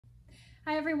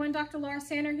Hi everyone, Dr. Laura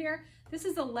Sander here. This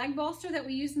is a leg bolster that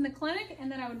we use in the clinic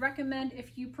and that I would recommend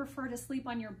if you prefer to sleep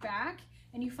on your back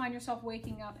and you find yourself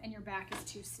waking up and your back is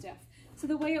too stiff. So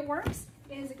the way it works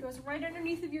is it goes right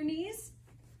underneath of your knees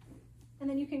and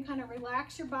then you can kind of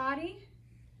relax your body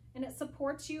and it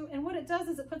supports you. And what it does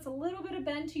is it puts a little bit of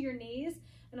bend to your knees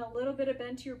and a little bit of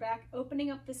bend to your back, opening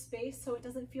up the space so it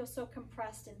doesn't feel so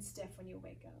compressed and stiff when you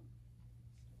wake up.